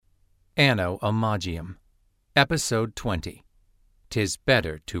Anno Omagium, Episode 20. 'Tis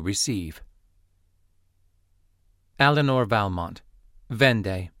Better to Receive. Eleanor Valmont,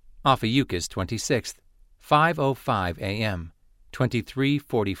 Vendée, Ophiuchus 26th, 5:05 a.m.,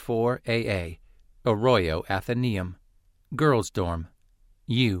 2344 a.a., Arroyo Athenaeum, Girls' Dorm,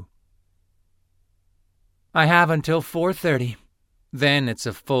 U. I have until 4:30. Then it's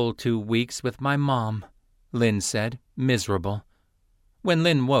a full 2 weeks with my mom, Lynn said, miserable. When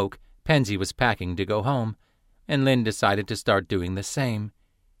Lynn woke, Pensey was packing to go home, and Lynn decided to start doing the same.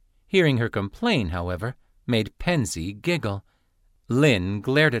 Hearing her complain, however, made Pensey giggle. Lynn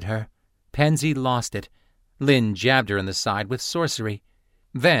glared at her. Pensey lost it. Lynn jabbed her in the side with sorcery.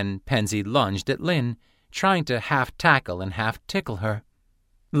 Then Pensey lunged at Lynn, trying to half-tackle and half-tickle her.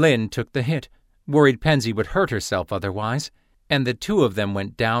 Lynn took the hit, worried Pensey would hurt herself otherwise, and the two of them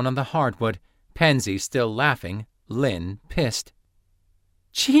went down on the hardwood, Pensey still laughing, Lynn pissed.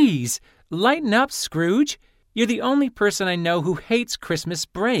 "Geez, lighten up, Scrooge. You're the only person I know who hates Christmas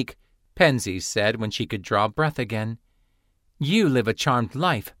break," Pensey said when she could draw breath again. "You live a charmed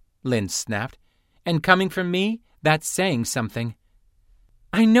life," Lynn snapped, "and coming from me, that's saying something."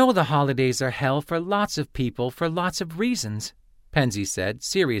 "I know the holidays are hell for lots of people for lots of reasons," Pensey said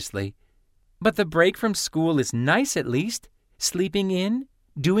seriously. "But the break from school is nice at least. Sleeping in,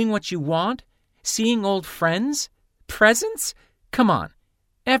 doing what you want, seeing old friends, presents? Come on.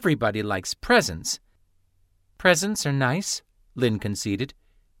 Everybody likes presents." "Presents are nice," Lynn conceded.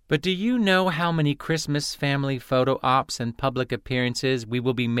 "But do you know how many Christmas family photo ops and public appearances we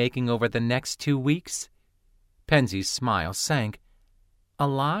will be making over the next 2 weeks?" Pensey's smile sank. "A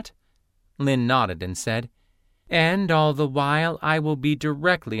lot?" Lynn nodded and said, "And all the while I will be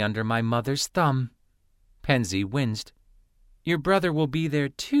directly under my mother's thumb." Pensey winced. "Your brother will be there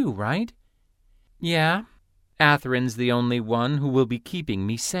too, right?" "Yeah. Atherin's the only one who will be keeping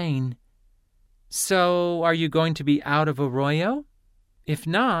me sane." "So, are you going to be out of Arroyo? If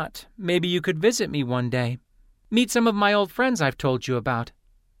not, maybe you could visit me one day. Meet some of my old friends I've told you about."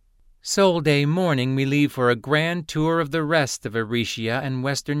 Sol Day morning we leave for a grand tour of the rest of Aricia and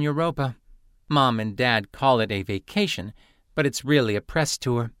Western Europa. Mom and Dad call it a vacation, but it's really a press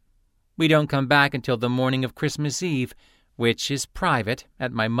tour. We don't come back until the morning of Christmas Eve, which is private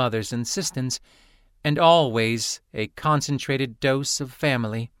at my mother's insistence, and always a concentrated dose of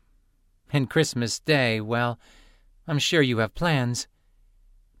family. And Christmas Day, well, I'm sure you have plans.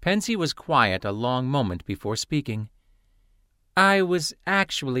 Pensey was quiet a long moment before speaking. "I was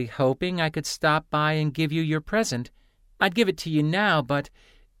actually hoping I could stop by and give you your present. I'd give it to you now, but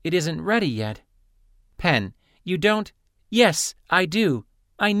it isn't ready yet." "Pen, you don't—" "Yes, I do.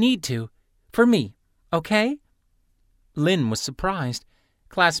 I need to. For me, okay?" Lynn was surprised.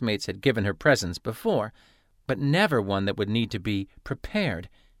 Classmates had given her presents before, but never one that would need to be prepared,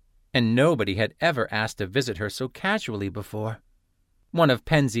 and nobody had ever asked to visit her so casually before. One of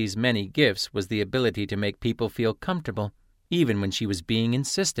Pensey's many gifts was the ability to make people feel comfortable, even when she was being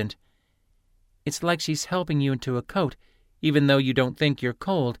insistent. It's like she's helping you into a coat, even though you don't think you're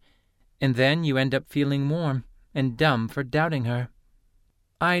cold, and then you end up feeling warm and dumb for doubting her.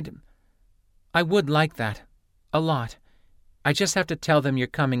 I would like that. A lot. I just have to tell them you're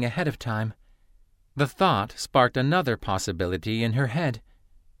coming ahead of time." The thought sparked another possibility in her head.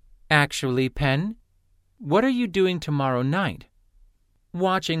 "Actually, Pen, what are you doing tomorrow night?"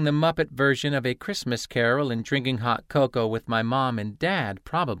 "Watching the Muppet version of A Christmas Carol and drinking hot cocoa with my mom and dad,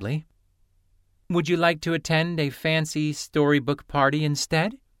 probably." "Would you like to attend a fancy storybook party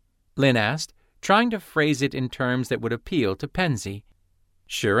instead?" Lynn asked, trying to phrase it in terms that would appeal to Pensey.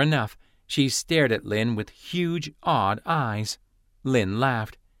 Sure enough, she stared at Lynn with huge, odd eyes. Lynn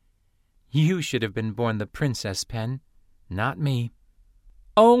laughed. "You should have been born the princess, Pen, not me."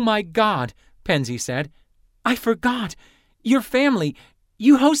 "Oh, my God," Pensey said. "I forgot. Your family.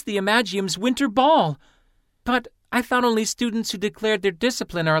 You host the Imagium's winter ball." "But I thought only students who declared their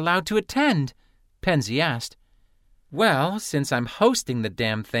discipline are allowed to attend," Pensey asked. "Well, since I'm hosting the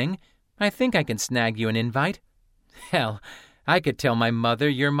damn thing, I think I can snag you an invite. Hell, I could tell my mother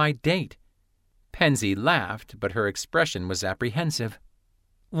you're my date." Pensey laughed, but her expression was apprehensive.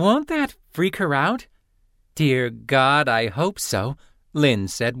 "Won't that freak her out?" "Dear God, I hope so," Lynn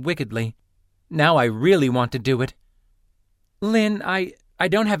said wickedly. "Now I really want to do it." "Lynn, I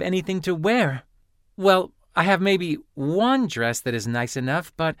don't have anything to wear. Well, I have maybe one dress that is nice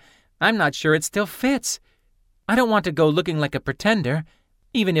enough, but I'm not sure it still fits. I don't want to go looking like a pretender,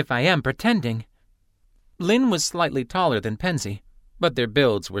 even if I am pretending." Lynn was slightly taller than Pensey, but their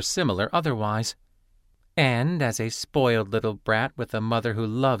builds were similar otherwise. "And as a spoiled little brat with a mother who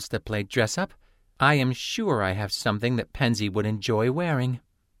loves to play dress-up, I am sure I have something that Pensey would enjoy wearing."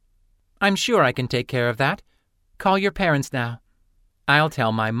 I'm sure I can take care of that. Call your parents now. I'll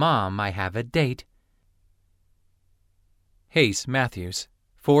tell my mom I have a date. Hayes Matthews,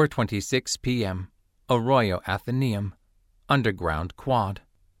 4:26 p.m., Arroyo Athenaeum, Underground Quad.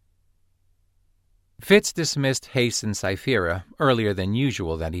 Fitz dismissed Hayes and Cyphera earlier than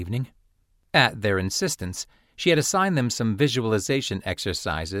usual that evening. At their insistence, she had assigned them some visualization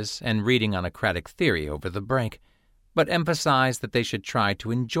exercises and reading Onocratic theory over the break, but emphasized that they should try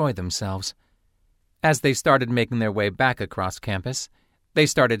to enjoy themselves. As they started making their way back across campus, they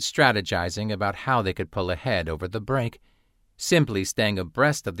started strategizing about how they could pull ahead over the break. Simply staying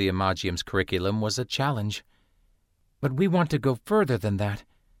abreast of the Imagium's curriculum was a challenge. But we want to go further than that,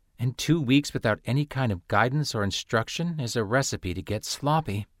 and 2 weeks without any kind of guidance or instruction is a recipe to get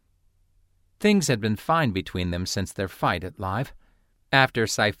sloppy. Things had been fine between them since their fight at Live. After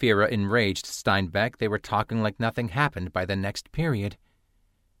Cyphera enraged Steinbeck, they were talking like nothing happened by the next period.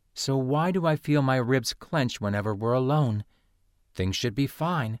 So why do I feel my ribs clench whenever we're alone? Things should be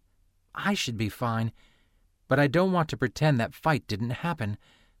fine. I should be fine. But I don't want to pretend that fight didn't happen.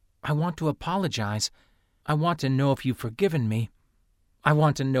 I want to apologize. I want to know if you've forgiven me. I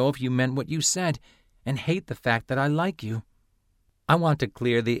want to know if you meant what you said and hate the fact that I like you. I want to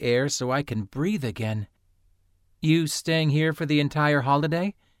clear the air so I can breathe again. You staying here for the entire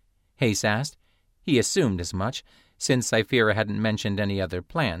holiday? Hayes asked. He assumed as much, since Cyphera hadn't mentioned any other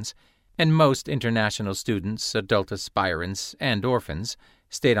plans, and most international students, adult aspirants, and orphans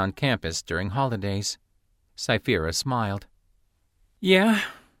stayed on campus during holidays. Cyphera smiled. Yeah,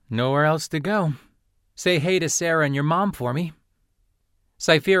 nowhere else to go. Say hey to Sarah and your mom for me.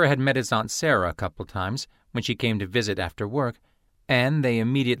 Cyphera had met his Aunt Sarah a couple times when she came to visit after work, and they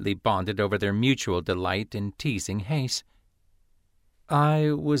immediately bonded over their mutual delight in teasing Hayes.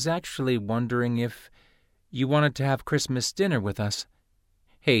 I was actually wondering if you wanted to have Christmas dinner with us,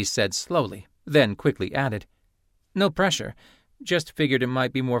 Hayes said slowly, then quickly added. No pressure, just figured it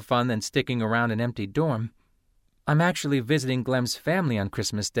might be more fun than sticking around an empty dorm. I'm actually visiting Glem's family on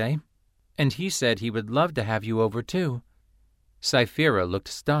Christmas Day, and he said he would love to have you over too. Cyphera looked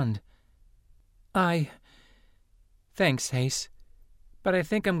stunned. Thanks, Hayes, but I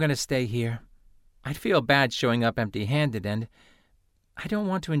think I'm going to stay here. I'd feel bad showing up empty-handed, and I don't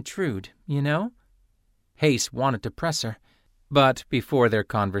want to intrude, you know? Hayes wanted to press her, but before their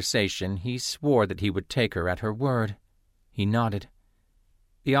conversation he swore that he would take her at her word. He nodded.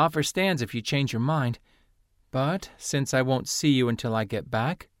 The offer stands if you change your mind, but since I won't see you until I get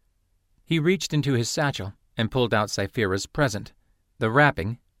back... He reached into his satchel and pulled out Cyphera's present. The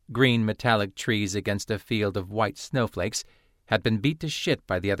wrapping, green metallic trees against a field of white snowflakes, had been beat to shit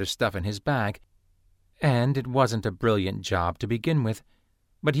by the other stuff in his bag, and it wasn't a brilliant job to begin with,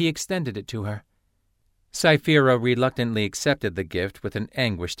 but he extended it to her. Cyphera reluctantly accepted the gift with an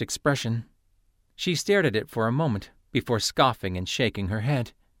anguished expression. She stared at it for a moment before scoffing and shaking her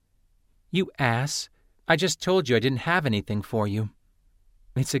head. You ass, I just told you I didn't have anything for you.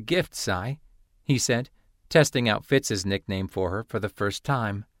 It's a gift, Cy, he said, testing out Fitz's nickname for her for the first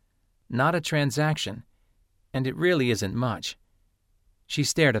time. Not a transaction, and it really isn't much. She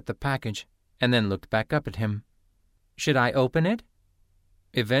stared at the package and then looked back up at him. Should I open it?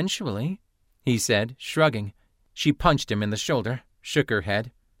 Eventually, he said, shrugging. She punched him in the shoulder, shook her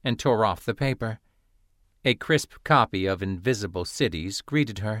head, and tore off the paper. A crisp copy of Invisible Cities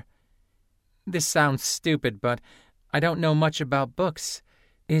greeted her. This sounds stupid, but I don't know much about books.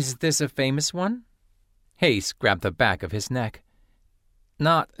 Is this a famous one? Hayes grabbed the back of his neck.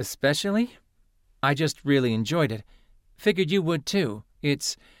 Not especially. I just really enjoyed it. Figured you would too.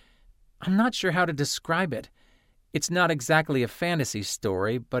 I'm not sure how to describe it. It's not exactly a fantasy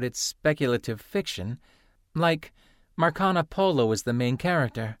story, but it's speculative fiction. Like, Marcana Polo is the main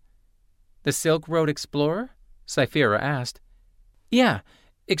character. The Silk Road Explorer? Cyphera asked. Yeah,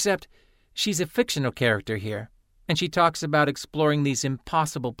 except she's a fictional character here, and she talks about exploring these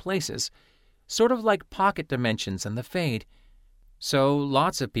impossible places, sort of like pocket dimensions and the Fade. So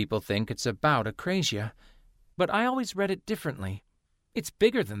lots of people think it's about Acrasia, but I always read it differently. It's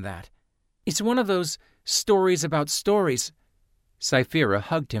bigger than that. It's one of those stories about stories. Cyphera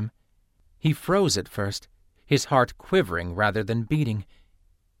hugged him. He froze at first, his heart quivering rather than beating.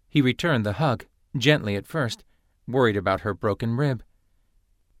 He returned the hug, gently at first, worried about her broken rib.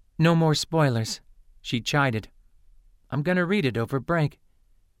 No more spoilers, she chided. I'm going to read it over break.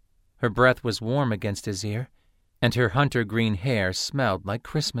 Her breath was warm against his ear, and her hunter-green hair smelled like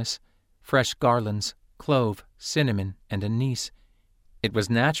Christmas, fresh garlands, clove, cinnamon, and anise. It was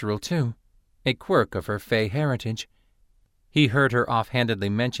natural, too, a quirk of her Fey heritage. He heard her offhandedly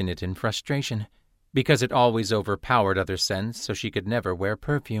mention it in frustration, because it always overpowered other scents so she could never wear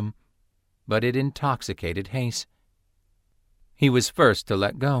perfume. but it intoxicated Hayes. He was first to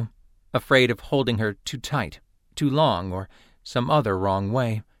let go, afraid of holding her too tight, too long, or some other wrong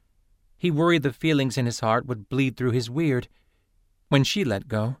way. He worried the feelings in his heart would bleed through his weird. When she let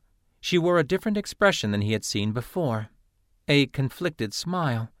go, she wore a different expression than he had seen before, a conflicted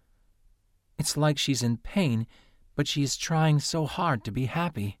smile. It's like she's in pain, but she is trying so hard to be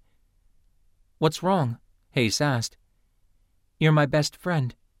happy. "What's wrong?" Hayes asked. "You're my best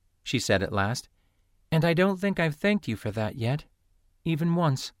friend," she said at last, "and I don't think I've thanked you for that yet, even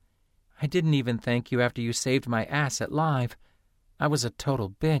once. I didn't even thank you after you saved my ass at Live. I was a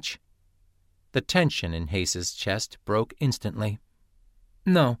total bitch." The tension in Hayes's chest broke instantly.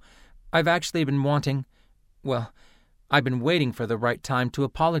 "No, I've actually been wanting... well, I've been waiting for the right time to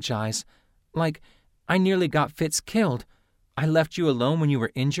apologize. Like, I nearly got Fitz killed. I left you alone when you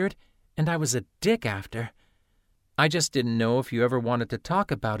were injured, and I was a dick after. I just didn't know if you ever wanted to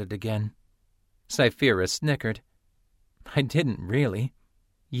talk about it again." Cyphera snickered. "I didn't really.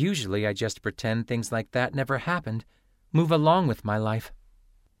 Usually I just pretend things like that never happened, move along with my life.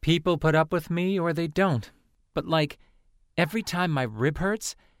 People put up with me or they don't. But like, every time my rib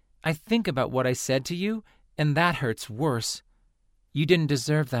hurts, I think about what I said to you, and that hurts worse. You didn't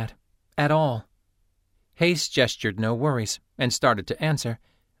deserve that. At all." Hayes gestured no worries and started to answer,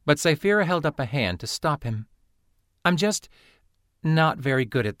 but Cyphera held up a hand to stop him. "I'm just not very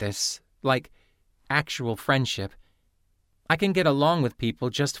good at this, like actual friendship. I can get along with people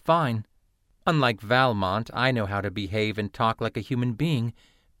just fine. Unlike Valmont, I know how to behave and talk like a human being,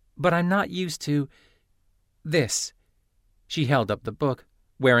 but I'm not used to this." She held up the book,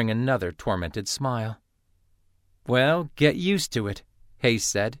 wearing another tormented smile. "Well, get used to it," Hayes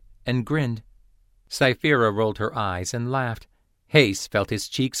said, and grinned. Cyphera rolled her eyes and laughed. Hayes felt his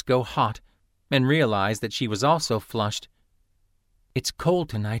cheeks go hot and realized that she was also flushed. "It's cold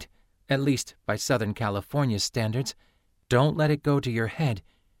tonight, at least by Southern California standards. Don't let it go to your head.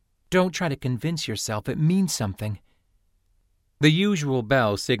 Don't try to convince yourself it means something." The usual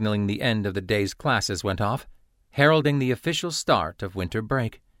bell signaling the end of the day's classes went off, heralding the official start of winter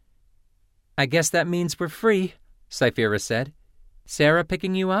break. "I guess that means we're free," Cyphera said. "Sarah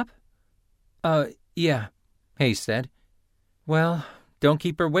picking you up?" Yeah," Hayes said. "Well, don't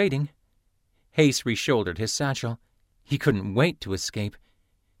keep her waiting." Hayes reshouldered his satchel. He couldn't wait to escape.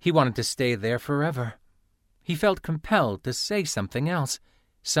 He wanted to stay there forever. He felt compelled to say something else,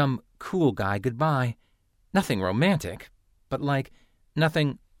 some cool guy goodbye. Nothing romantic, but like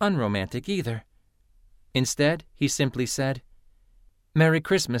nothing unromantic either. Instead, he simply said, "Merry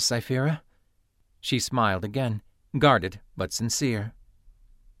Christmas, Cyphera." She smiled again, guarded but sincere.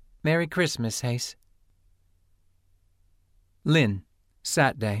 "Merry Christmas, Hayes." Lynn,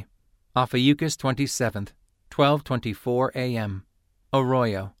 Saturday, Ophiuchus 27th, 12:24 a.m.,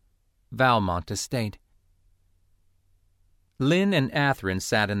 Arroyo, Valmont Estate. Lynn and Athrun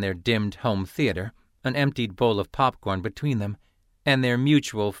sat in their dimmed home theater, an emptied bowl of popcorn between them, and their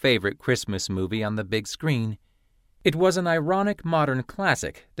mutual favorite Christmas movie on the big screen. It was an ironic modern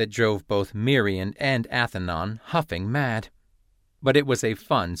classic that drove both Miriam and Athenon huffing mad. But it was a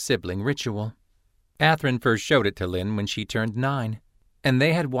fun sibling ritual. Athrun first showed it to Lynn when she turned 9, and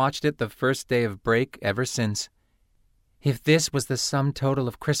they had watched it the first day of break ever since. "If this was the sum total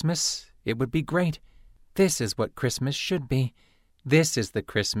of Christmas, it would be great. This is what Christmas should be. This is the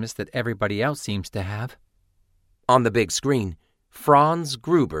Christmas that everybody else seems to have." On the big screen, Franz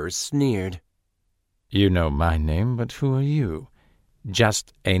Gruber sneered. "You know my name, but who are you?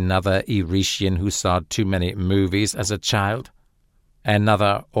 Just another Erishian who saw too many movies as a child?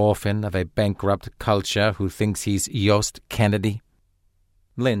 Another orphan of a bankrupt culture who thinks he's Yost Kennedy?"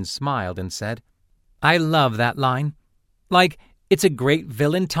 Lynn smiled and said, "I love that line. Like, it's a great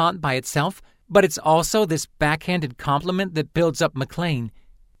villain taunt by itself, but it's also this backhanded compliment that builds up McClane.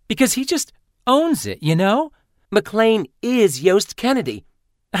 Because he just owns it, you know? McClane is Yost Kennedy.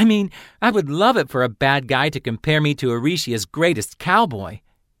 I mean, I would love it for a bad guy to compare me to Erishia's greatest cowboy."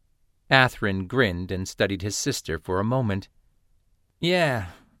 Athrun grinned and studied his sister for a moment.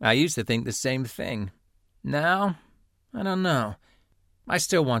 "Yeah, I used to think the same thing. Now, I don't know. I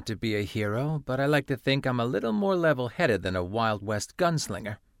still want to be a hero, but I like to think I'm a little more level-headed than a Wild West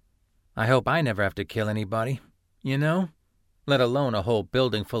gunslinger. I hope I never have to kill anybody, you know? Let alone a whole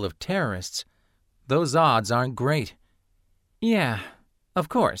building full of terrorists. Those odds aren't great." "Yeah, of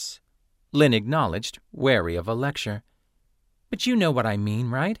course," Lynn acknowledged, wary of a lecture. "But you know what I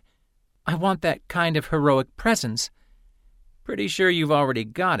mean, right? I want that kind of heroic presence." "Pretty sure you've already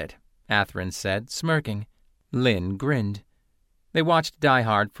got it," Athrun said, smirking. Lynn grinned. They watched Die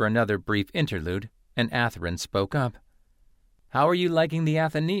Hard for another brief interlude, and Athrun spoke up. "How are you liking the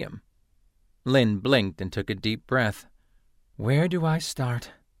Athenaeum?" Lynn blinked and took a deep breath. Where do I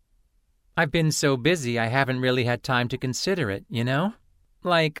start? I've been so busy I haven't really had time to consider it, you know?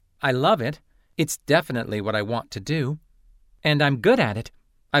 Like, I love it. It's definitely what I want to do. And I'm good at it.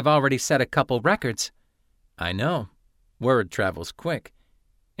 I've already set a couple records. I know. Word travels quick.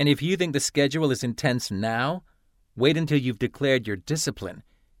 And if you think the schedule is intense now, wait until you've declared your discipline.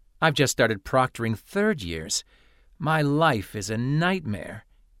 I've just started proctoring third years. My life is a nightmare,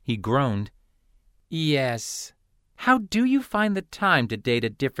 he groaned. Yes. How do you find the time to date a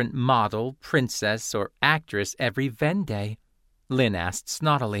different model, princess, or actress every Venday? Lynn asked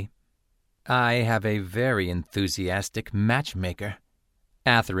snottily. I have a very enthusiastic matchmaker,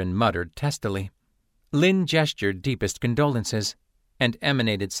 Atheryn muttered testily. Lynn gestured deepest condolences and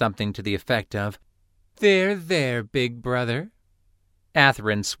emanated something to the effect of, There, big brother.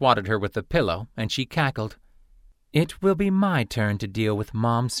 Atheryn swatted her with the pillow, and she cackled. It will be my turn to deal with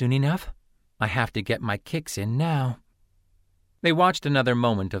Mom soon enough. I have to get my kicks in now. They watched another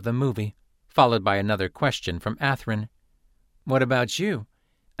moment of the movie, followed by another question from Atheryn. What about you?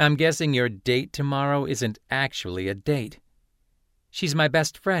 I'm guessing your date tomorrow isn't actually a date. She's my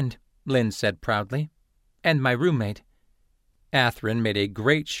best friend, Lynn said proudly, and my roommate. Atheryn made a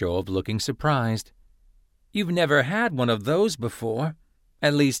great show of looking surprised. You've never had one of those before.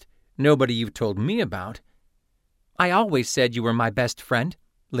 At least, nobody you've told me about. I always said you were my best friend,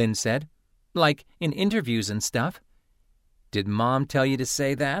 Lynn said. Like in interviews and stuff. Did Mom tell you to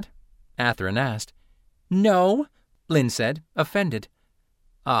say that? Atheryn asked. No, Lynn said, offended.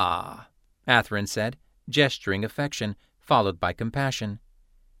 Ah, Atheryn said, gesturing affection, followed by compassion.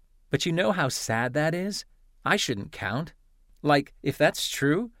 But you know how sad that is? I shouldn't count. Like, if that's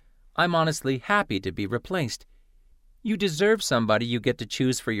true, I'm honestly happy to be replaced. You deserve somebody you get to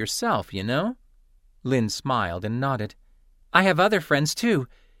choose for yourself, you know? Lynn smiled and nodded. I have other friends, too.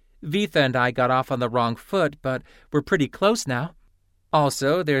 Vitha and I got off on the wrong foot, but we're pretty close now.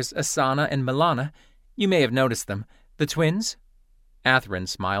 Also, there's Asana and Milana. You may have noticed them. The twins? Atheryn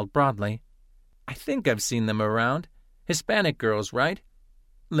smiled broadly. I think I've seen them around. Hispanic girls, right?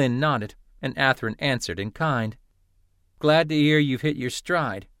 Lynn nodded, and Atheryn answered in kind. Glad to hear you've hit your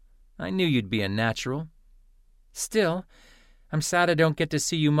stride. I knew you'd be a natural. Still, I'm sad I don't get to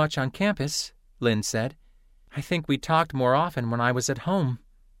see you much on campus, Lynn said. I think we talked more often when I was at home.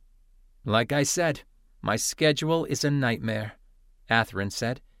 Like I said, my schedule is a nightmare, Atheryn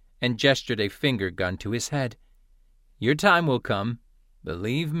said, and gestured a finger gun to his head. Your time will come,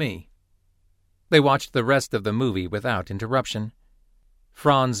 believe me. They watched the rest of the movie without interruption.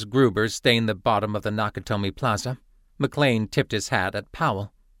 Franz Gruber stained the bottom of the Nakatomi Plaza. McLean tipped his hat at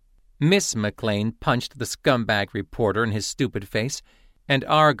Powell. Miss McLean punched the scumbag reporter in his stupid face, and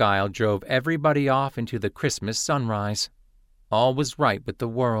Argyle drove everybody off into the Christmas sunrise. All was right with the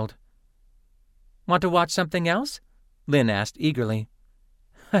world. Want to watch something else? Lynn asked eagerly.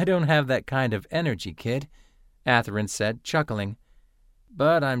 I don't have that kind of energy, kid, Atheryn said, chuckling.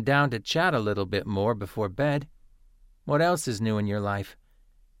 But I'm down to chat a little bit more before bed. What else is new in your life?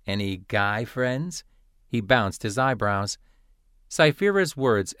 Any guy friends? He bounced his eyebrows. Cyphera's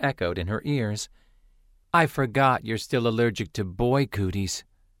words echoed in her ears. I forgot you're still allergic to boy cooties.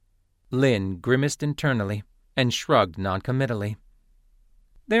 Lynn grimaced internally and shrugged noncommittally.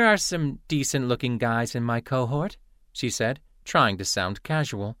 There are some decent-looking guys in my cohort, she said, trying to sound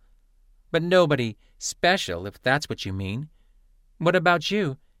casual. But nobody special, if that's what you mean. What about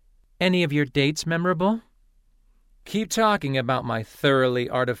you? Any of your dates memorable? Keep talking about my thoroughly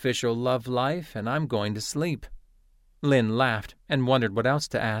artificial love life, and I'm going to sleep. Lynn laughed and wondered what else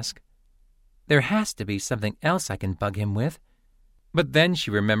to ask. There has to be something else I can bug him with. But then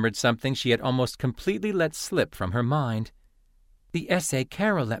she remembered something she had almost completely let slip from her mind. The essay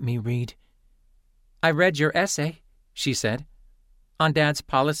Carol let me read. I read your essay, she said. On Dad's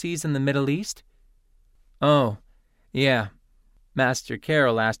policies in the Middle East? Oh, yeah. Master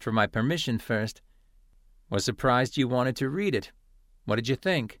Carol asked for my permission first. Was surprised you wanted to read it. What did you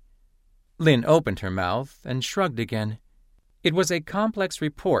think? Lynn opened her mouth and shrugged again. It was a complex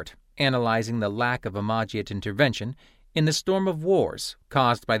report analyzing the lack of immediate intervention in the storm of wars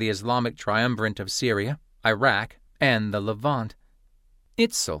caused by the Islamic triumvirate of Syria, Iraq, and the Levant.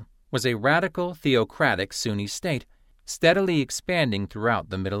 Itzel was a radical theocratic Sunni state, steadily expanding throughout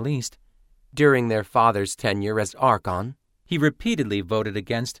the Middle East. During their father's tenure as Archon, he repeatedly voted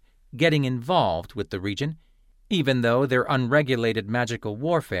against getting involved with the region, even though their unregulated magical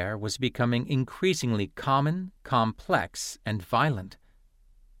warfare was becoming increasingly common, complex, and violent.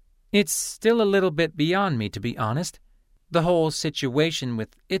 It's still a little bit beyond me, to be honest. The whole situation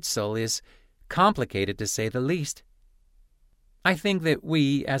with Itzel is complicated, to say the least. I think that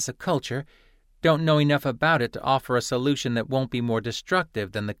we, as a culture, don't know enough about it to offer a solution that won't be more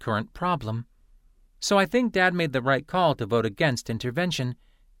destructive than the current problem. So I think Dad made the right call to vote against intervention.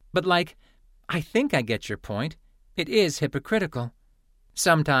 But I think I get your point. It is hypocritical.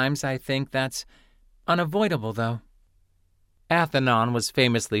 Sometimes I think that's unavoidable, though. Athenon was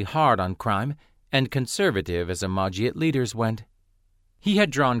famously hard on crime and conservative as Imagiate leaders went. He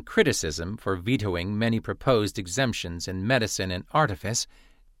had drawn criticism for vetoing many proposed exemptions in medicine and artifice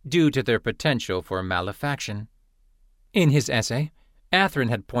due to their potential for malefaction. In his essay, Atheron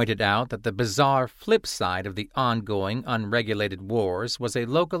had pointed out that the bizarre flip side of the ongoing unregulated wars was a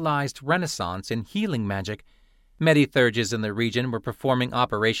localized renaissance in healing magic. Medithurges in the region were performing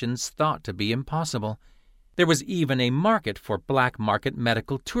operations thought to be impossible. There was even a market for black market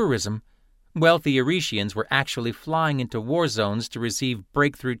medical tourism. Wealthy Erishians were actually flying into war zones to receive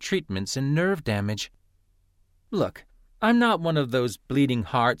breakthrough treatments in nerve damage. Look, I'm not one of those bleeding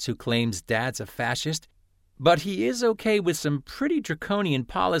hearts who claims Dad's a fascist, but he is okay with some pretty draconian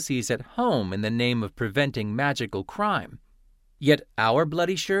policies at home in the name of preventing magical crime. Yet our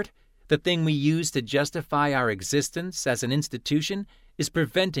bloody shirt, the thing we use to justify our existence as an institution, is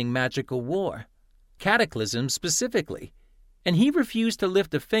preventing magical war. Cataclysm specifically. And he refused to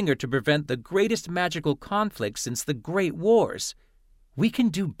lift a finger to prevent the greatest magical conflict since the Great Wars. We can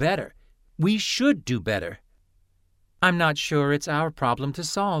do better. We should do better. I'm not sure it's our problem to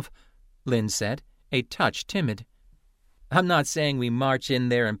solve, Lynn said, a touch timid. I'm not saying we march in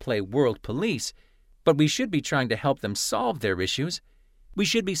there and play world police, but we should be trying to help them solve their issues. We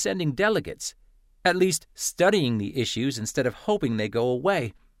should be sending delegates, at least studying the issues instead of hoping they go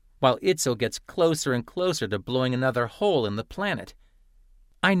away, while Itzel gets closer and closer to blowing another hole in the planet.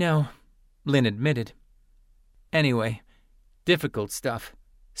 I know, Lynn admitted. Anyway, difficult stuff,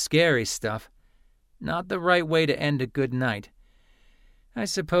 scary stuff. Not the right way to end a good night. I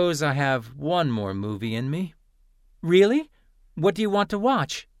suppose I have one more movie in me. Really? What do you want to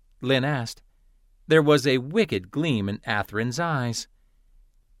watch? Lynn asked. There was a wicked gleam in Atheron's eyes.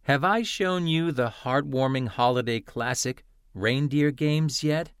 Have I shown you the heartwarming holiday classic, Reindeer Games,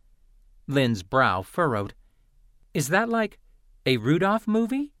 yet? Lynn's brow furrowed. Is that like a Rudolph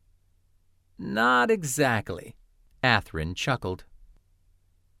movie? Not exactly, Atheron chuckled.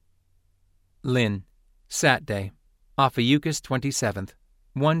 Lynn, Saturday, Ophiuchus 27th,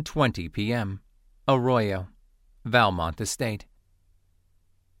 1:20 p.m., Arroyo, Valmont Estate.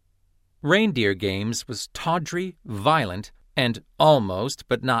 Reindeer Games was tawdry, violent, and almost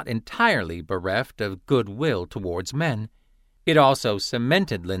but not entirely bereft of goodwill towards men. It also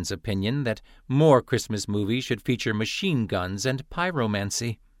cemented Lynn's opinion that more Christmas movies should feature machine guns and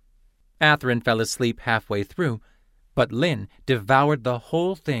pyromancy. Atheron fell asleep halfway through, but Lynn devoured the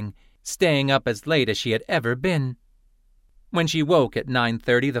whole thing, staying up as late as she had ever been. When she woke at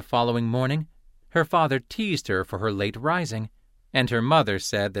 9:30 the following morning, her father teased her for her late rising, and her mother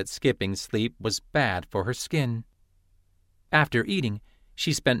said that skipping sleep was bad for her skin. After eating,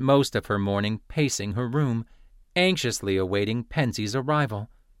 she spent most of her morning pacing her room, anxiously awaiting Pensey's arrival.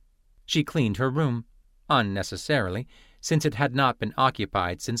 She cleaned her room, unnecessarily, since it had not been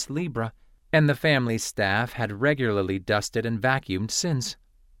occupied since Libra, and the family staff had regularly dusted and vacuumed since.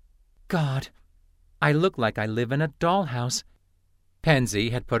 God, I look like I live in a dollhouse.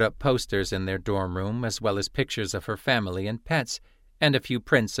 Pensey had put up posters in their dorm room as well as pictures of her family and pets, and a few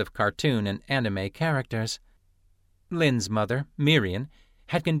prints of cartoon and anime characters. Lynn's mother, Miriam,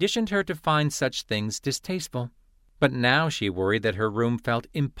 had conditioned her to find such things distasteful, but now she worried that her room felt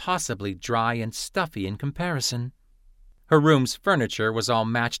impossibly dry and stuffy in comparison. Her room's furniture was all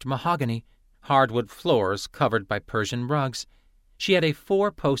matched mahogany, hardwood floors covered by Persian rugs. She had a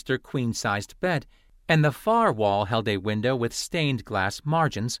 4-poster queen-sized bed, and the far wall held a window with stained glass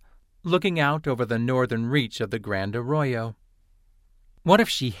margins, looking out over the northern reach of the Grand Arroyo. What if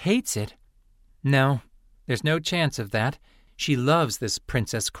she hates it? No, there's no chance of that. She loves this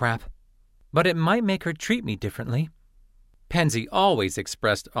princess crap. But it might make her treat me differently. Pensey always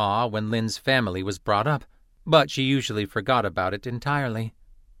expressed awe when Lynn's family was brought up, but she usually forgot about it entirely.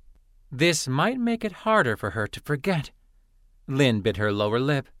 This might make it harder for her to forget. Lynn bit her lower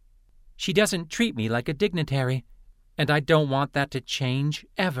lip. She doesn't treat me like a dignitary, and I don't want that to change,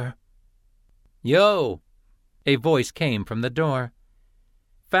 ever. Yo! A voice came from the door.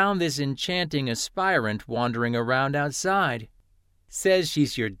 Found this enchanting aspirant wandering around outside. Says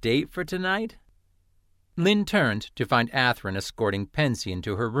she's your date for tonight? Lynn turned to find Atheron escorting Pensey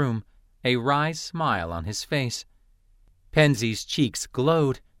into her room, a wry smile on his face. Pensey's cheeks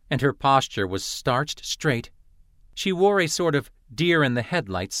glowed, and her posture was starched straight. She wore a sort of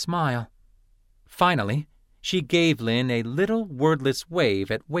deer-in-the-headlights smile. Finally, she gave Lynn a little wordless wave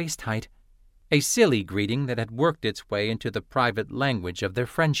at waist height. a silly greeting that had worked its way into the private language of their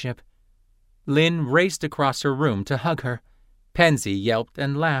friendship. Lynn raced across her room to hug her. Pensey yelped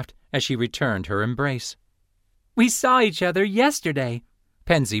and laughed as she returned her embrace. "We saw each other yesterday,"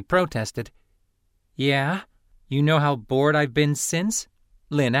 Pensey protested. "Yeah? You know how bored I've been since?"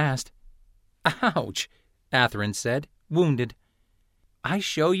 Lynn asked. "Ouch," Athrun said, wounded. "I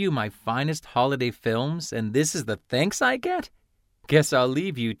show you my finest holiday films, and this is the thanks I get? Guess I'll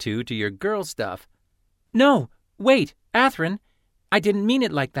leave you two to your girl stuff." "No, wait, Athrun. I didn't mean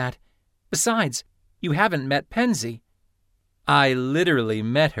it like that. Besides, you haven't met Pensey." "I literally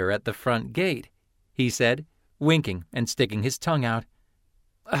met her at the front gate," he said, winking and sticking his tongue out.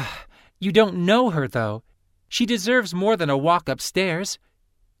 "You don't know her, though. She deserves more than a walk upstairs."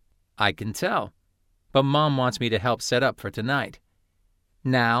 "I can tell. But Mom wants me to help set up for tonight."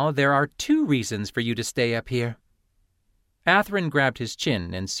 "Now, there are 2 reasons for you to stay up here." Athrun grabbed his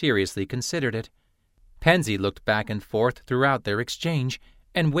chin and seriously considered it. Pensey looked back and forth throughout their exchange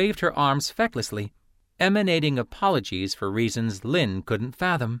and waved her arms fecklessly, emanating apologies for reasons Lynn couldn't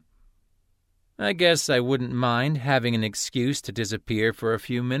fathom. "I guess I wouldn't mind having an excuse to disappear for a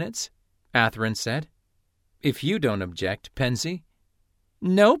few minutes," Athrun said. "If you don't object, Pensey."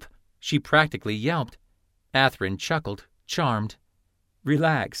 "Nope," she practically yelped. Athrun chuckled, charmed.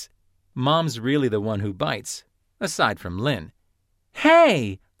 "Relax. Mom's really the one who bites, aside from Lynn."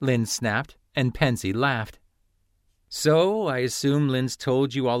 "Hey!" Lynn snapped, and Pensey laughed. "So, I assume Lynn's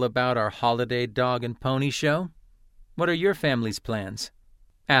told you all about our holiday dog and pony show? What are your family's plans?"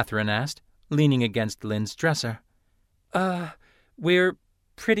 Athrun asked, leaning against Lynn's dresser. We're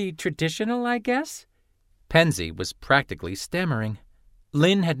pretty traditional, I guess." Pensey was practically stammering.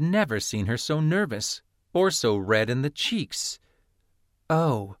 Lynn had never seen her so nervous, or so red in the cheeks.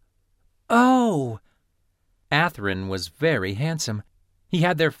 Oh. Athrun was very handsome. He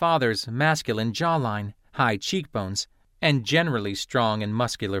had their father's masculine jawline, high cheekbones, and generally strong and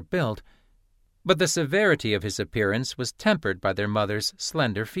muscular build. But the severity of his appearance was tempered by their mother's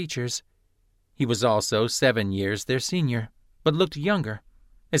slender features. He was also 7 years their senior, but looked younger,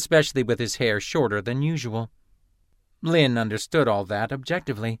 especially with his hair shorter than usual. Lynn understood all that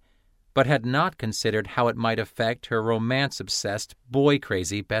objectively, but had not considered how it might affect her romance-obsessed,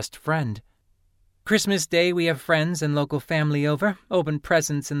 boy-crazy best friend. "Christmas Day we have friends and local family over, open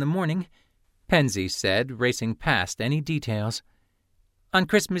presents in the morning," Pensey said, racing past any details. "On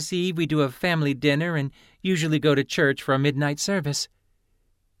Christmas Eve we do a family dinner and usually go to church for a midnight service."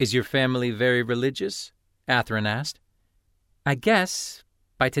 "Is your family very religious?" Athrun asked. "I guess,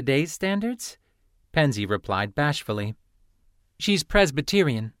 by today's standards," Pensey replied bashfully. "She's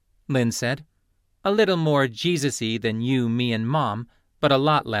Presbyterian," Lynn said. "A little more Jesus-y than you, me, and Mom, but a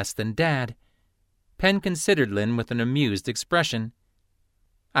lot less than Dad." Penn considered Lynn with an amused expression.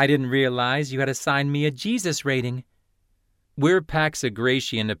 "I didn't realize you had assigned me a Jesus rating." "We're Pax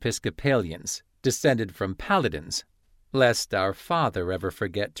Agratian Episcopalians, descended from paladins, lest our father ever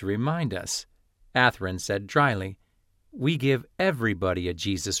forget to remind us," Athrun said dryly. "We give everybody a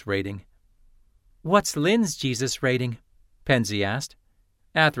Jesus rating." "What's Lynn's Jesus rating?" Pensey asked.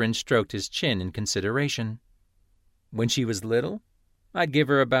 Athrun stroked his chin in consideration. "When she was little, I'd give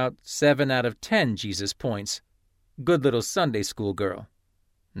her about 7 out of 10 Jesus points. Good little Sunday school girl.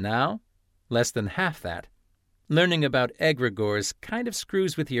 Now, less than half that. Learning about egregores kind of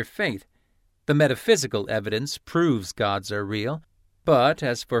screws with your faith. The metaphysical evidence proves gods are real, but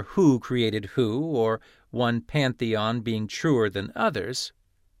as for who created who, or one pantheon being truer than others,"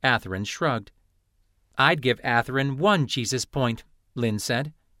 Athrun shrugged. "I'd give Athrun 1 Jesus point," Lynn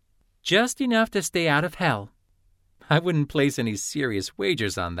said. "Just enough to stay out of hell." "I wouldn't place any serious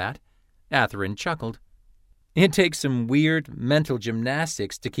wagers on that," Athrun chuckled. "It takes some weird mental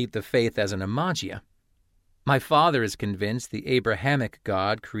gymnastics to keep the faith as an imagia. My father is convinced the Abrahamic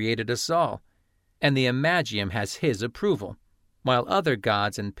God created us all, and the imagium has his approval, while other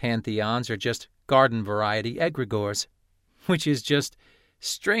gods and pantheons are just garden-variety egregores, which is just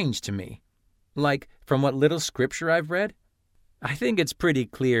strange to me. Like, from what little scripture I've read, I think it's pretty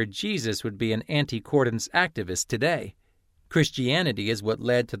clear Jesus would be an anti-accordance activist today. Christianity is what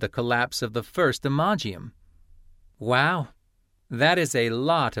led to the collapse of the first imagium." "Wow, that is a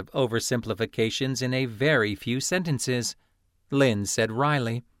lot of oversimplifications in a very few sentences," Lynn said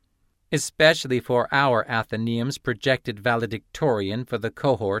wryly, "especially for our Athenaeum's projected valedictorian for the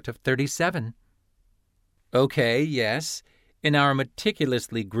cohort of 37. Okay, yes, in our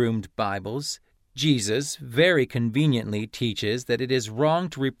meticulously groomed Bibles, Jesus very conveniently teaches that it is wrong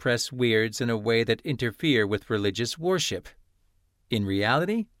to repress weirds in a way that interfere with religious worship. In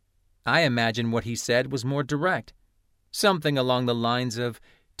reality, I imagine what he said was more direct, something along the lines of,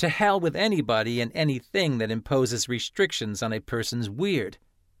 To hell with anybody and anything that imposes restrictions on a person's weird.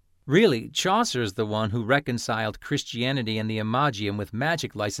 Really, Chaucer's the one who reconciled Christianity and the Imagium with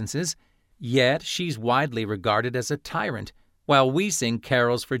magic licenses, yet she's widely regarded as a tyrant, while we sing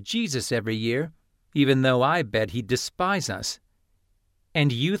carols for Jesus every year, even though I bet he'd despise us.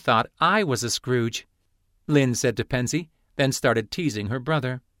 And you thought I was a Scrooge, Lynn said to Pensey, then started teasing her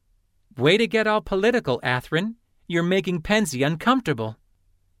brother. Way to get all political, Athrun. You're making Pensey uncomfortable.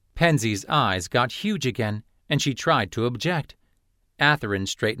 Pensey's eyes got huge again, and she tried to object. Athrun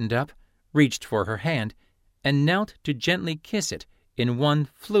straightened up, reached for her hand, and knelt to gently kiss it in one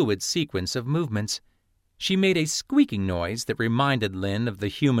fluid sequence of movements. She made a squeaking noise that reminded Lynn of the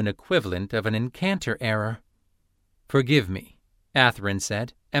human equivalent of an incanter error. Forgive me, Athrun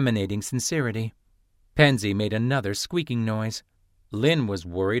said, emanating sincerity. Pensey made another squeaking noise. Lynn was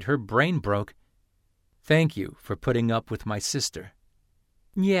worried her brain broke. Thank you for putting up with my sister.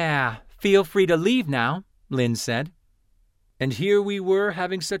 Yeah, feel free to leave now, Lynn said. And here we were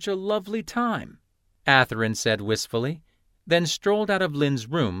having such a lovely time, Athrun said wistfully, then strolled out of Lynn's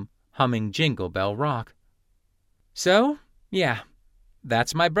room, humming Jingle Bell Rock. So, yeah,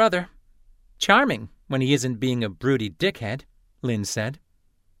 that's my brother. Charming when he isn't being a broody dickhead, Lynn said.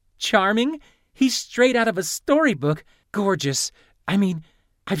 Charming? He's straight out of a storybook. Gorgeous. I mean,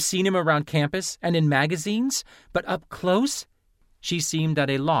 I've seen him around campus and in magazines, but up close? She seemed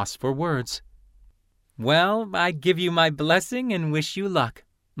at a loss for words. Well, I give you my blessing and wish you luck,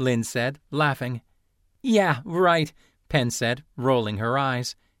 Lynn said, laughing. Yeah, right, Penn said, rolling her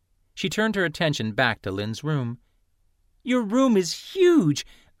eyes. She turned her attention back to Lynn's room. Your room is huge.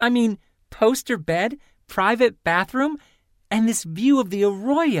 I mean, poster bed, private bathroom, and this view of the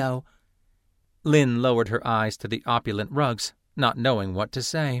arroyo. Lynn lowered her eyes to the opulent rugs, not knowing what to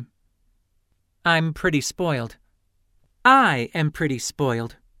say. I'm pretty spoiled. I am pretty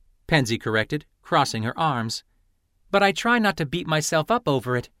spoiled, Pensey corrected, crossing her arms. But I try not to beat myself up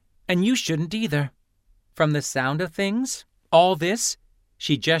over it, and you shouldn't either. From the sound of things, all this,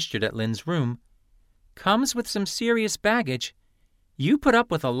 she gestured at Lynn's room, comes with some serious baggage. You put up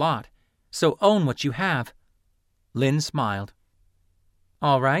with a lot, so own what you have. Lynn smiled.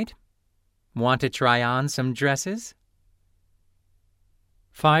 All right. Want to try on some dresses?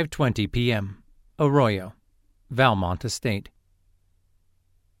 5:20 p.m. Arroyo, Valmont Estate.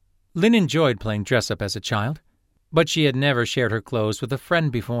 Lynn enjoyed playing dress-up as a child, but she had never shared her clothes with a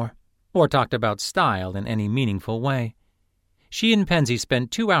friend before, or talked about style in any meaningful way. She and Pensey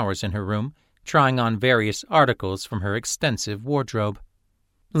spent 2 hours in her room, trying on various articles from her extensive wardrobe.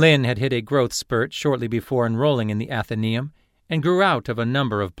 Lynn had hit a growth spurt shortly before enrolling in the Athenaeum, and grew out of a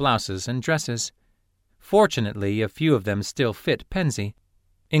number of blouses and dresses. Fortunately, a few of them still fit Pensey,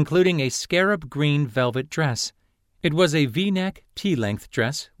 including a scarab green velvet dress. It was a V-neck, T-length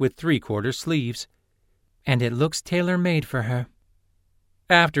dress with 3/4 sleeves, and it looks tailor-made for her.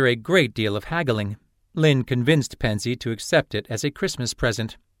 After a great deal of haggling, Lynn convinced Pensey to accept it as a Christmas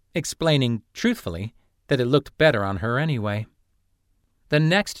present, explaining, truthfully, that it looked better on her anyway. The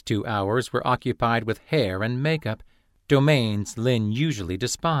next 2 hours were occupied with hair and makeup, domains Lynn usually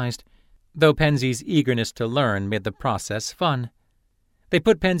despised, though Pensey's eagerness to learn made the process fun. They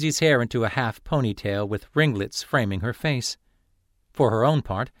put Pensey's hair into a half ponytail with ringlets framing her face. For her own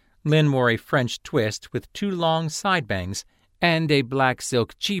part, Lynn wore a French twist with 2 long side bangs and a black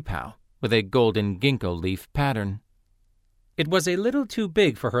silk cheapao with a golden ginkgo leaf pattern. It was a little too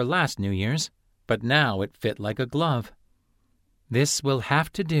big for her last New Year's, but now it fit like a glove. This will have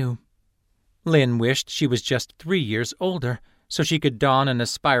to do. Lynn wished she was just 3 years older, so she could don an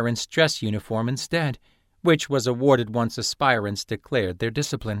aspirant's dress uniform instead, which was awarded once aspirants declared their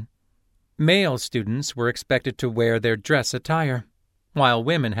discipline. Male students were expected to wear their dress attire, while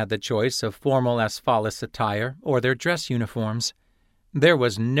women had the choice of formal asphalis attire or their dress uniforms. There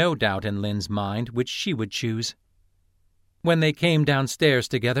was no doubt in Lynn's mind which she would choose. When they came downstairs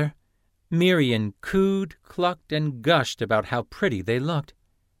together, Miriam cooed, clucked, and gushed about how pretty they looked.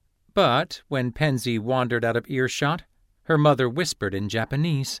 But when Pensey wandered out of earshot, her mother whispered in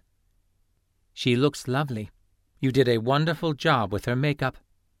Japanese, She looks lovely. You did a wonderful job with her makeup.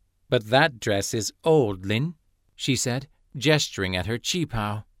 But that dress is old, Lynn, she said, gesturing at her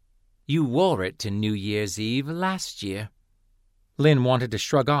cheapao. You wore it to New Year's Eve last year. Lynn wanted to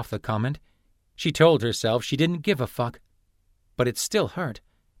shrug off the comment. She told herself she didn't give a fuck. But it still hurt.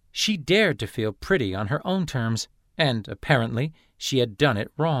 She dared to feel pretty on her own terms, and apparently she had done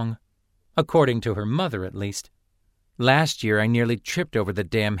it wrong. According to her mother, at least. Last year I nearly tripped over the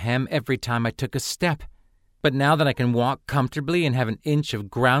damn hem every time I took a step. But now that I can walk comfortably and have an inch of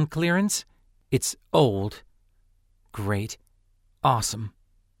ground clearance, it's old. Great. Awesome.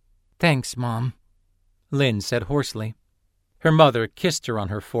 "Thanks, Mom," Lynn said hoarsely. Her mother kissed her on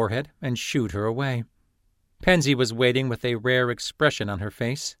her forehead and shooed her away. Pensey was waiting with a rare expression on her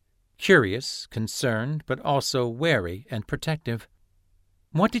face, curious, concerned, but also wary and protective.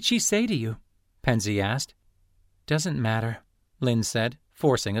 "What did she say to you?" Pensey asked. "Doesn't matter," Lynn said,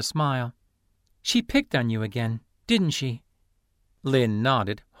 forcing a smile. "She picked on you again, didn't she?" Lynn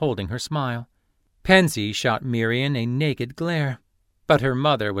nodded, holding her smile. Pensey shot Miriam a naked glare, but her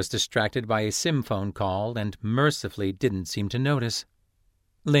mother was distracted by a SIM phone call and mercifully didn't seem to notice.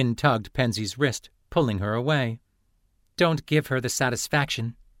 Lynn tugged Pensey's wrist, pulling her away. "Don't give her the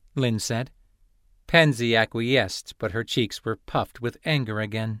satisfaction," Lynn said. Pensey acquiesced, but her cheeks were puffed with anger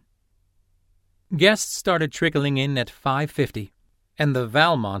again. Guests started trickling in at 5:50, and the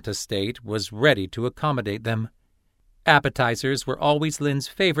Valmont estate was ready to accommodate them. Appetizers were always Lynn's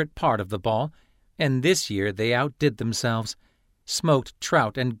favorite part of the ball, and this year they outdid themselves. Smoked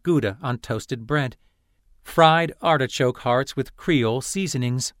trout and Gouda on toasted bread, fried artichoke hearts with Creole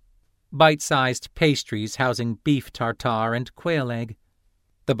seasonings, bite-sized pastries housing beef tartare and quail egg.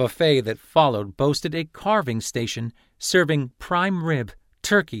 The buffet that followed boasted a carving station serving prime rib,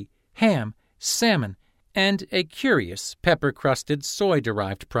 turkey, ham, salmon, and a curious pepper-crusted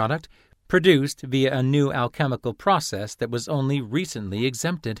soy-derived product produced via a new alchemical process that was only recently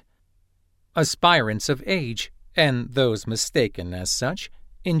exempted. Aspirants of age, and those mistaken as such,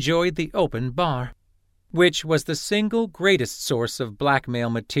 enjoyed the open bar, which was the single greatest source of blackmail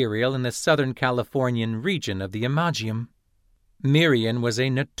material in the Southern Californian region of the Imagium. Miriam was a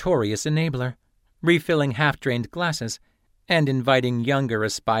notorious enabler, refilling half-drained glasses and inviting younger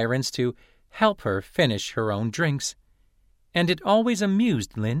aspirants to help her finish her own drinks. And it always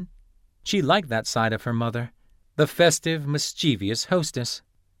amused Lynn. She liked that side of her mother, the festive, mischievous hostess.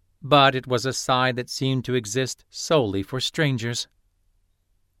 But it was a side that seemed to exist solely for strangers.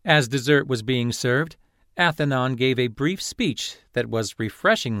 As dessert was being served, Athenon gave a brief speech that was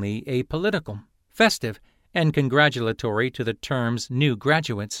refreshingly apolitical, festive, and congratulatory to the term's new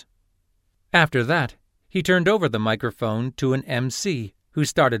graduates. After that, he turned over the microphone to an MC who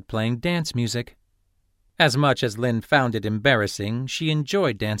started playing dance music. As much as Lynn found it embarrassing, she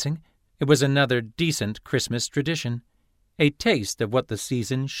enjoyed dancing. It was another decent Christmas tradition, a taste of what the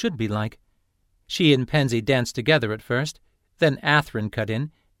season should be like. She and Pensey danced together at first, then Athrun cut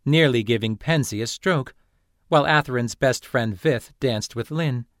in, nearly giving Pensey a stroke, while Atherin's best friend Vith danced with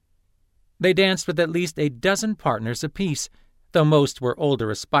Lynn. They danced with at least a dozen partners apiece, though most were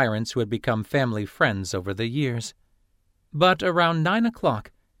older aspirants who had become family friends over the years. But around 9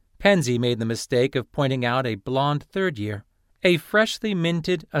 o'clock, Pensey made the mistake of pointing out a blonde third-year, a freshly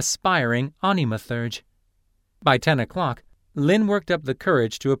minted, aspiring animathurge. By 10 o'clock, Lynn worked up the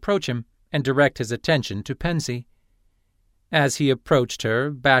courage to approach him and direct his attention to Pensey. As he approached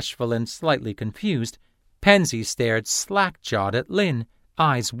her, bashful and slightly confused, Pensey stared slack-jawed at Lynn,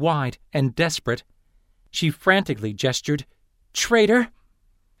 eyes wide and desperate. She frantically gestured, "Traitor!"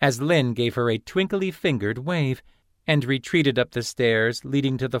 as Lynn gave her a twinkly-fingered wave and retreated up the stairs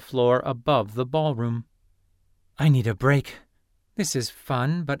leading to the floor above the ballroom. "I need a break. This is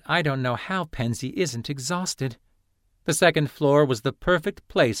fun, but I don't know how Pensey isn't exhausted." The second floor was the perfect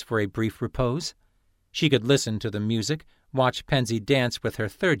place for a brief repose. She could listen to the music, watch Pensey dance with her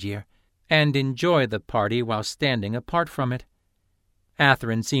third year, and enjoy the party while standing apart from it.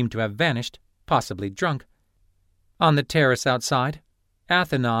 Athrun seemed to have vanished, possibly drunk. On the terrace outside,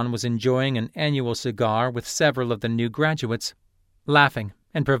 Athenon was enjoying an annual cigar with several of the new graduates, laughing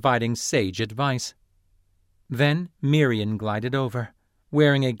and providing sage advice. Then Miriam glided over,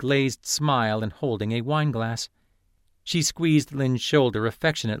 wearing a glazed smile and holding a wineglass. She squeezed Lynn's shoulder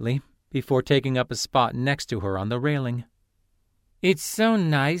affectionately before taking up a spot next to her on the railing. "It's so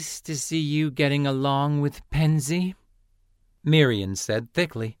nice to see you getting along with Pensey," Miriam said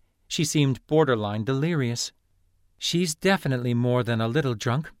thickly. She seemed borderline delirious. "She's definitely more than a little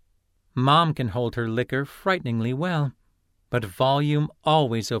drunk. Mom can hold her liquor frighteningly well, but volume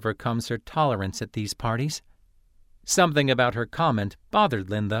always overcomes her tolerance at these parties." Something about her comment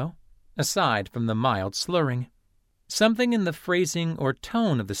bothered Lynn, though, aside from the mild slurring. Something in the phrasing or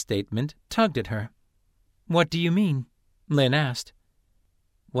tone of the statement tugged at her. "What do you mean?" Lynn asked.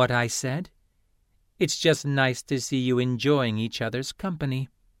 "What I said. It's just nice to see you enjoying each other's company,"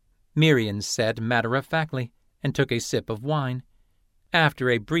 Miriam said matter-of-factly, and took a sip of wine. After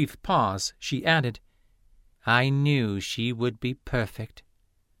a brief pause, she added, "I knew she would be perfect."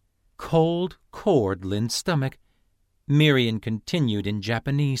 Cold cored Lynn's stomach. Miriam continued in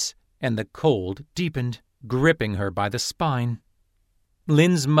Japanese, and the cold deepened, gripping her by the spine.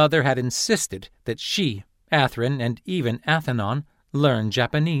 Lynn's mother had insisted that she, Athrun, and even Athenon learn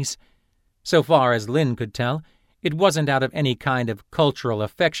Japanese, So far as Lynn could tell, it wasn't out of any kind of cultural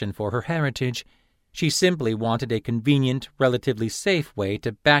affection for her heritage. She simply wanted a convenient, relatively safe way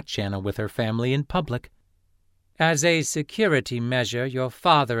to back-channel with her family in public. As a security measure, your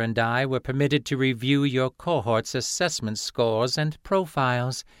father and I were permitted to review your cohort's assessment scores and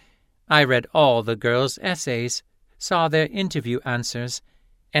profiles. I read all the girls' essays, saw their interview answers,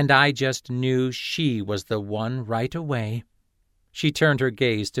 and I just knew she was the one right away. She turned her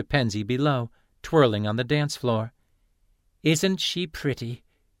gaze to Pensey below, twirling on the dance floor. Isn't she pretty?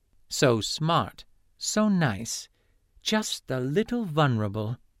 So smart, so nice, just a little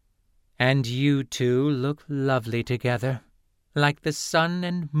vulnerable. And you two look lovely together, like the sun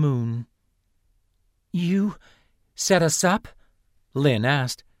and moon. You set us up? Lynn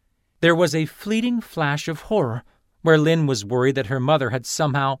asked. There was a fleeting flash of horror, where Lynn was worried that her mother had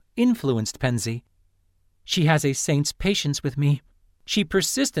somehow influenced Pensey. She has a saint's patience with me. She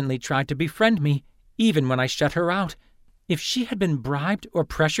persistently tried to befriend me, even when I shut her out. If she had been bribed or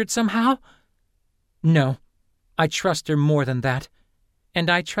pressured somehow? No, I trust her more than that. And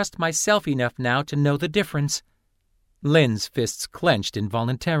I trust myself enough now to know the difference. Lynn's fists clenched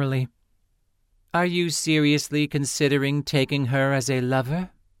involuntarily. Are you seriously considering taking her as a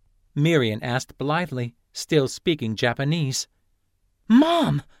lover? Miriam asked blithely, still speaking Japanese.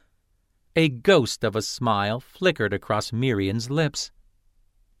 Mom! A ghost of a smile flickered across Miriam's lips.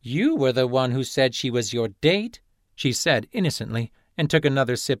 You were the one who said she was your date, she said innocently, and took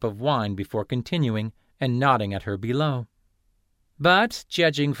another sip of wine before continuing and nodding at her below. But,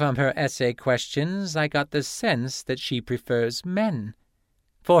 judging from her essay questions, I got the sense that she prefers men.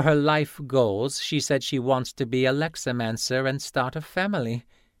 For her life goals, she said she wants to be a lexomancer and start a family.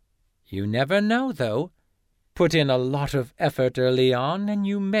 You never know, though. Put in a lot of effort early on, and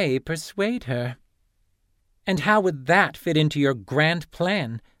you may persuade her. And how would that fit into your grand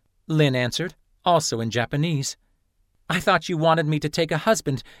plan? Lynn answered, also in Japanese. I thought you wanted me to take a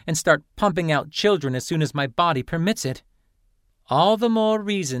husband and start pumping out children as soon as my body permits it. All the more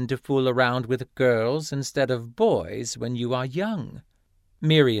reason to fool around with girls instead of boys when you are young,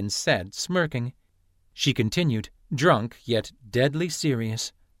 Miriam said, smirking. She continued, drunk yet deadly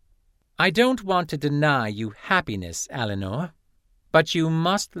serious. I don't want to deny you happiness, Eleanor, but you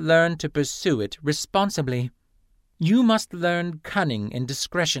must learn to pursue it responsibly. You must learn cunning and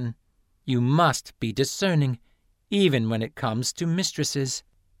discretion. You must be discerning, even when it comes to mistresses.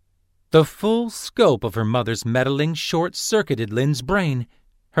 The full scope of her mother's meddling short-circuited Lynn's brain.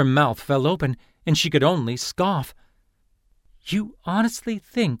 Her mouth fell open, and she could only scoff. You honestly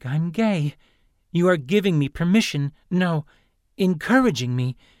think I'm gay? You are giving me permission, no, encouraging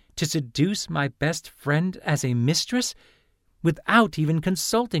me, to seduce my best friend as a mistress, without even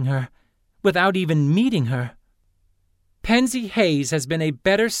consulting her, without even meeting her. Pensey Hayes has been a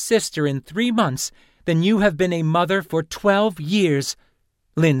better sister in 3 months than you have been a mother for 12 years,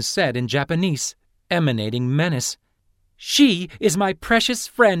 Lynn said in Japanese, emanating menace. She is my precious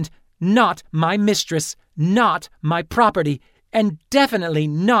friend, not my mistress, not my property, and definitely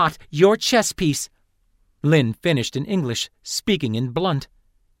not your chess piece. Lynn finished in English, speaking in blunt.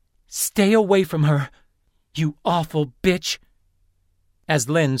 Stay away from her, you awful bitch. As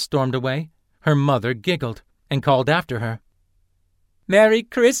Lynn stormed away, her mother giggled and called after her. Merry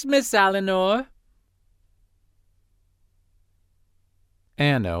Christmas, Eleanor.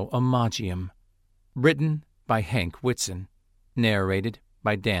 Anno Imagium. Written by Hank Whitson. Narrated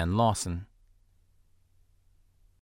by Dan Lawson.